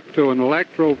adds up to an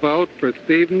electoral vote for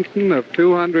Stevenson of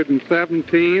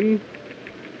 217,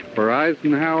 for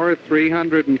Eisenhower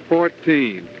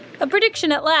 314. A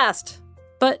prediction at last,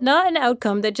 but not an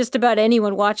outcome that just about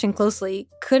anyone watching closely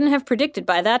couldn't have predicted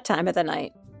by that time of the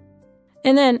night.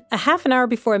 And then, a half an hour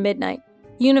before midnight,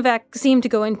 UNIVAC seemed to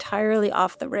go entirely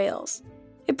off the rails.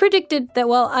 It predicted that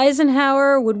while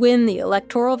Eisenhower would win the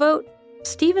electoral vote,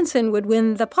 Stevenson would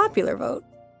win the popular vote.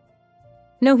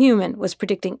 No human was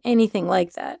predicting anything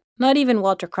like that, not even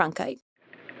Walter Cronkite.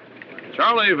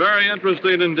 Charlie, very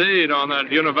interesting indeed on that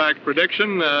UNIVAC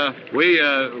prediction.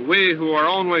 We who are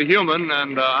only human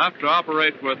and have to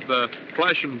operate with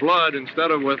flesh and blood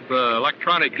instead of with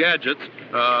electronic gadgets,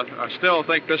 I still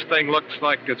think this thing looks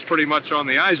like it's pretty much on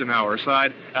the Eisenhower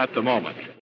side at the moment.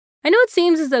 I know it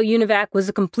seems as though UNIVAC was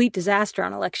a complete disaster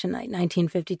on election night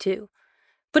 1952,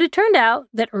 but it turned out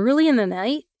that early in the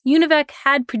night, UNIVAC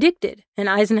had predicted an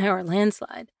Eisenhower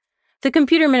landslide. The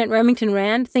computer man at Remington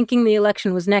Rand, thinking the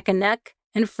election was neck and neck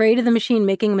and afraid of the machine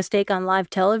making a mistake on live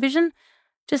television,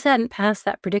 just hadn't passed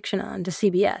that prediction on to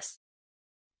CBS.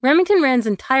 Remington Rand's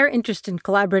entire interest in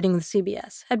collaborating with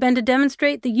CBS had been to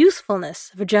demonstrate the usefulness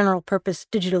of a general-purpose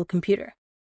digital computer.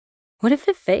 What if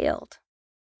it failed?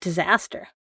 Disaster.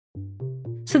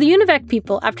 So the UNIVAC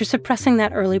people, after suppressing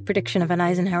that early prediction of an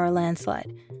Eisenhower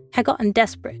landslide, had gotten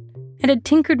desperate and had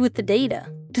tinkered with the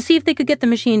data to see if they could get the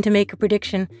machine to make a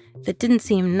prediction that didn't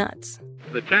seem nuts.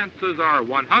 The chances are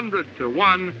 100 to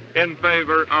 1 in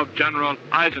favor of General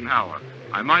Eisenhower.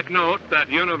 I might note that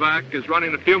UNIVAC is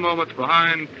running a few moments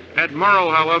behind Ed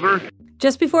Murrow, however.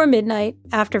 Just before midnight,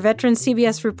 after veteran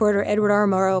CBS reporter Edward R.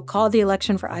 Murrow called the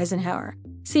election for Eisenhower,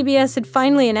 CBS had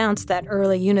finally announced that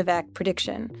early UNIVAC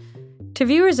prediction. To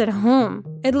viewers at home,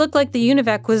 it looked like the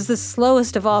UNIVAC was the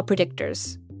slowest of all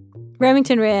predictors.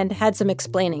 Remington Rand had some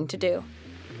explaining to do.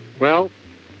 Well,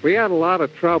 we had a lot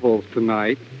of troubles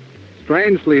tonight.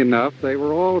 Strangely enough, they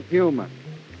were all human,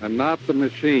 and not the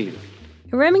machine.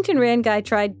 The Remington Rand guy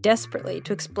tried desperately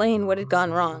to explain what had gone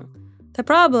wrong. The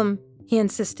problem, he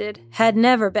insisted, had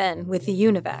never been with the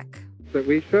UNIVAC. That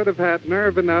we should have had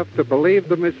nerve enough to believe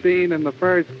the machine in the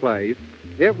first place.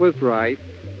 It was right.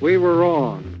 We were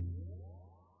wrong.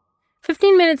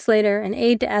 15 minutes later, an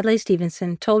aide to Adlai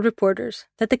Stevenson told reporters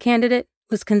that the candidate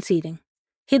was conceding.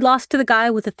 He'd lost to the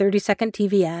guy with the 30-second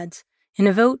TV ads in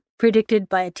a vote predicted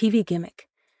by a TV gimmick,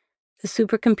 the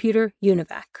supercomputer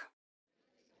UNIVAC.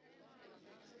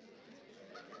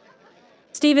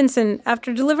 Stevenson,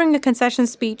 after delivering a concession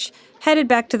speech, headed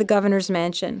back to the governor's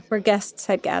mansion, where guests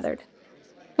had gathered.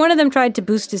 One of them tried to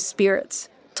boost his spirits,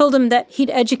 told him that he'd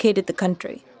educated the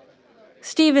country.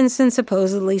 Stevenson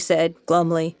supposedly said,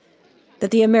 glumly,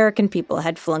 that the American people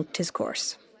had flunked his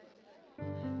course.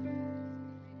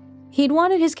 He'd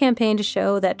wanted his campaign to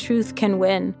show that truth can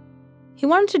win. He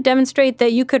wanted to demonstrate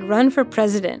that you could run for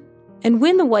president and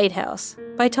win the White House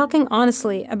by talking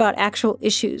honestly about actual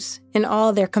issues in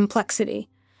all their complexity,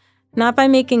 not by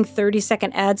making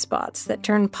 30-second ad spots that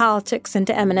turn politics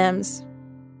into M&Ms.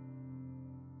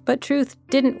 But truth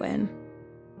didn't win,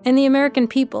 and the American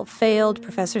people failed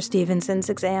Professor Stevenson's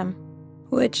exam,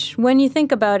 which, when you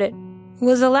think about it,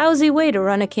 was a lousy way to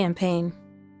run a campaign.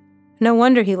 No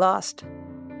wonder he lost.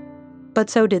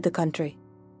 But so did the country.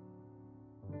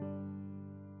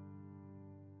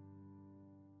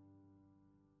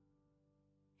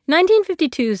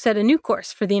 "1952 set a new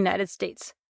course for the United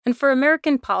States and for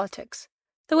American politics,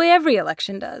 the way every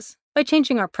election does, by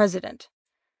changing our president.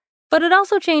 But it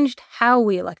also changed how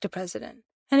we elect a president,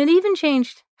 and it even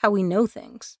changed how we know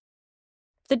things.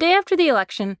 The day after the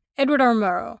election, Edward R.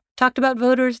 Murrow talked about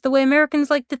voters the way Americans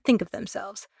like to think of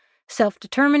themselves,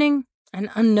 self-determining and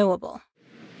unknowable.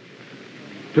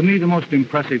 To me, the most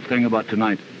impressive thing about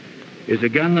tonight is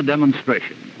again the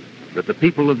demonstration that the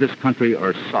people of this country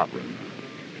are sovereign,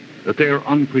 that they are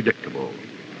unpredictable,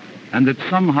 and that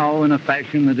somehow in a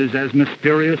fashion that is as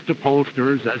mysterious to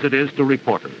pollsters as it is to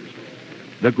reporters,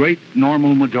 the great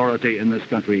normal majority in this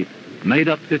country made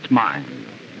up its mind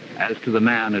as to the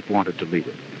man it wanted to lead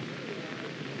it.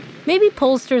 Maybe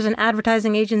pollsters and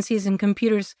advertising agencies and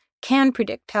computers can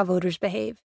predict how voters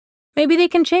behave. Maybe they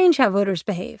can change how voters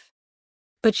behave.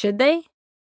 But should they?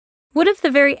 What if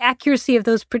the very accuracy of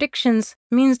those predictions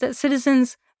means that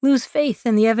citizens lose faith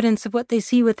in the evidence of what they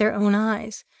see with their own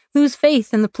eyes, lose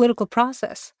faith in the political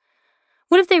process?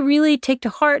 What if they really take to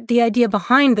heart the idea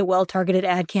behind the well-targeted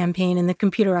ad campaign and the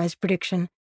computerized prediction,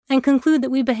 and conclude that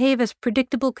we behave as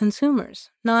predictable consumers,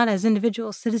 not as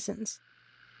individual citizens?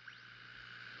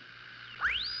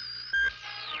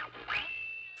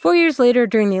 4 years later,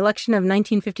 during the election of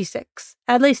 1956,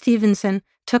 Adlai Stevenson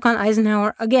took on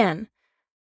Eisenhower again,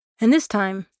 and this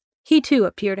time He too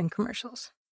appeared in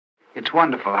commercials. It's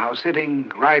wonderful how sitting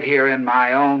right here in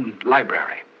my own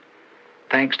library,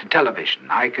 thanks to television,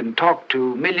 I can talk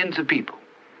to millions of people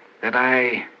that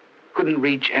I couldn't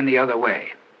reach any other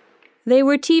way. They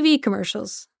were TV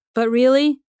commercials, but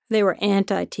really, they were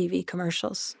anti-TV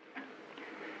commercials.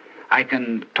 I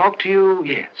can talk to you,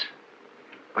 yes,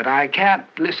 but I can't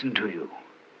listen to you.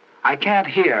 I can't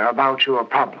hear about your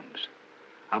problems,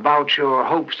 about your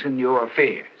hopes and your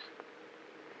fears.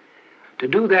 To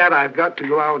do that, I've got to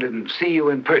go out and see you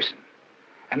in person,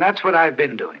 and that's what I've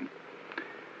been doing.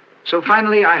 So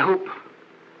finally, I hope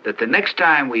that the next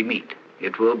time we meet,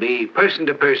 it will be person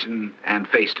to person and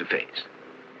face to face.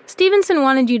 Stevenson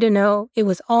wanted you to know it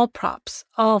was all props,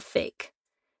 all fake.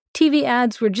 TV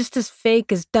ads were just as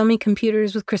fake as dummy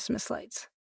computers with Christmas lights.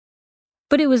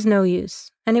 But it was no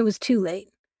use, and it was too late.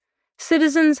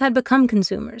 Citizens had become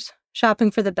consumers,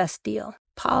 shopping for the best deal.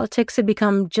 Politics had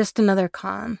become just another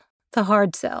con, the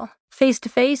hard sell.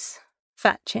 Face-to-face,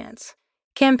 fat chance.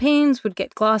 Campaigns would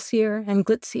get glossier and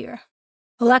glitzier.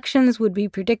 Elections would be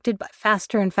predicted by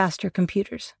faster and faster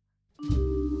computers.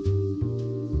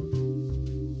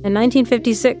 In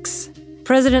 1956,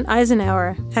 President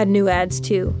Eisenhower had new ads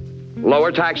too.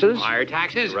 Lower taxes. Higher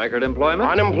taxes. Record employment.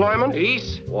 Unemployment.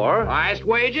 Peace. War. Highest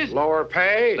wages. Lower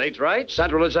pay. States' rights.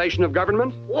 Centralization of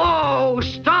government. Whoa,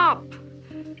 stop!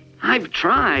 I've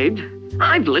tried.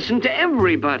 I've listened to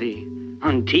everybody.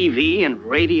 On TV and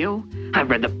radio. I've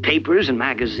read the papers and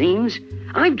magazines.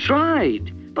 I've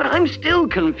tried, but I'm still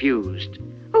confused.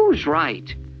 Who's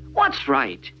right? What's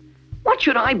right? What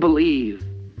should I believe?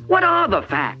 What are the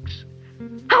facts?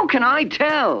 How can I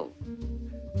tell?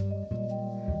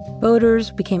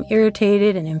 Voters became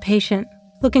irritated and impatient,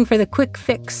 looking for the quick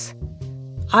fix.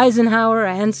 Eisenhower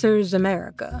answers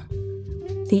America.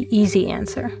 The easy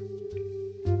answer.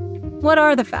 What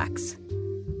are the facts?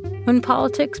 When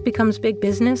politics becomes big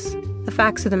business, the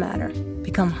facts of the matter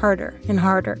become harder and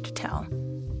harder to tell,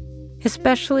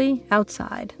 especially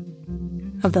outside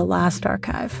of the last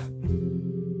archive.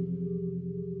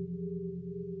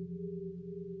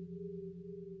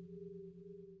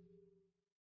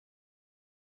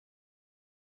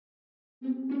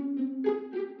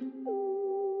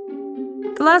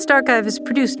 The Last Archive is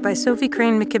produced by Sophie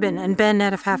Crane McKibben and Ben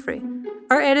Nadafafri.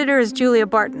 Our editor is Julia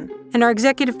Barton, and our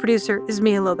executive producer is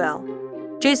Mia Lobel.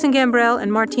 Jason Gambrell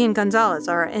and Martine Gonzalez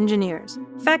are our engineers.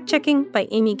 Fact-checking by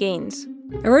Amy Gaines.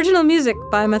 Original music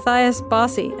by Matthias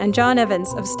Bossi and John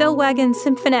Evans of Stellwagen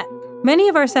Symphonette. Many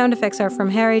of our sound effects are from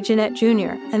Harry Jeanette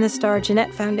Jr. and the Star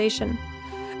Jeanette Foundation.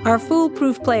 Our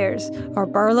foolproof players are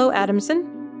Barlow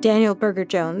Adamson, Daniel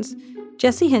Berger-Jones,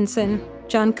 Jesse Hinson,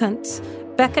 John Kuntz,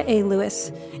 Becca A.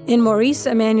 Lewis, and Maurice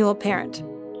Emmanuel Parent.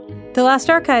 The Last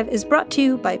Archive is brought to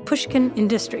you by Pushkin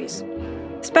Industries.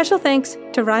 Special thanks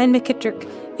to Ryan McKittrick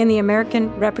and the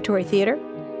American Repertory Theater,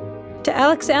 to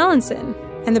Alex Allenson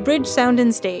and the Bridge Sound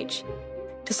and Stage,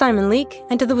 to Simon Leake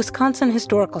and to the Wisconsin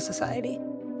Historical Society.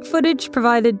 Footage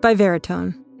provided by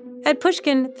Veritone. At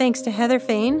Pushkin, thanks to Heather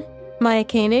Fain, Maya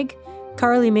Koenig,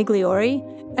 Carly Migliori,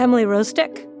 Emily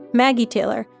Rostek, Maggie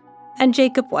Taylor, and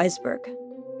Jacob Weisberg.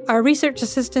 Our research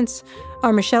assistants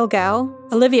are Michelle Gao,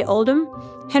 Olivia Oldham,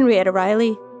 Henrietta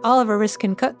Riley, Oliver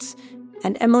Riskin-Kutz,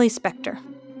 and Emily Spector.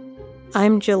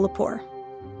 I'm Jill Lepore.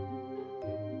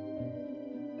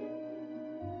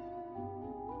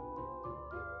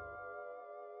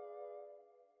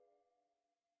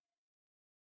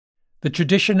 The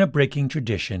tradition of breaking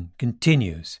tradition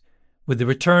continues with the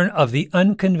return of the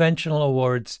Unconventional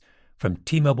Awards from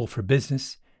T-Mobile for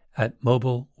Business at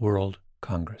Mobile World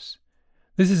Congress.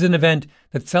 This is an event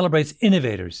that celebrates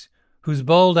innovators whose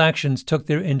bold actions took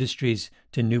their industries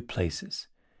to new places.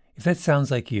 If that sounds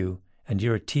like you and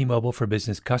you're a T-Mobile for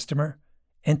Business customer,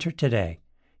 enter today.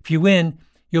 If you win,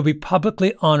 you'll be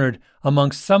publicly honored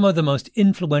amongst some of the most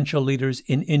influential leaders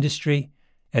in industry.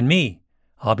 And me,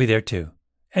 I'll be there too.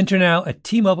 Enter now at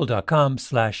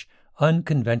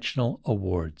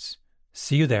tmobile.com/unconventionalawards.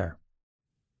 See you there.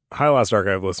 Hi, Last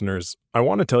Archive listeners. I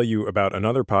want to tell you about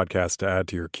another podcast to add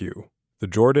to your queue, The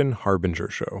Jordan Harbinger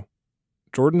Show.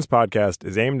 Jordan's podcast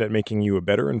is aimed at making you a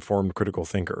better informed critical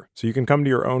thinker so you can come to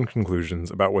your own conclusions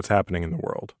about what's happening in the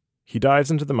world. He dives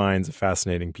into the minds of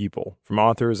fascinating people, from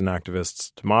authors and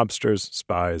activists to mobsters,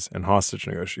 spies, and hostage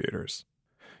negotiators.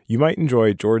 You might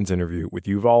enjoy Jordan's interview with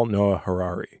Yuval Noah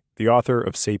Harari, the author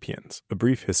of Sapiens, A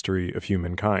Brief History of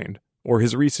Humankind, or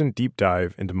his recent deep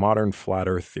dive into modern flat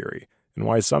Earth theory and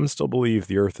why some still believe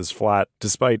the Earth is flat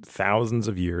despite thousands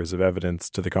of years of evidence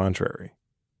to the contrary.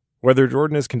 Whether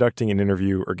Jordan is conducting an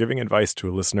interview or giving advice to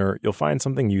a listener, you'll find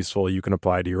something useful you can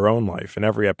apply to your own life in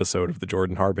every episode of The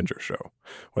Jordan Harbinger Show,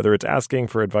 whether it's asking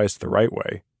for advice the right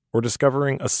way or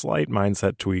discovering a slight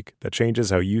mindset tweak that changes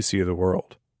how you see the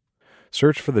world.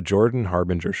 Search for The Jordan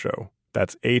Harbinger Show.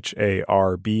 That's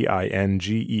HARBINGER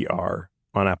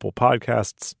on Apple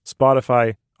Podcasts,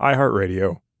 Spotify,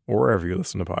 iHeartRadio, or wherever you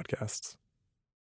listen to podcasts.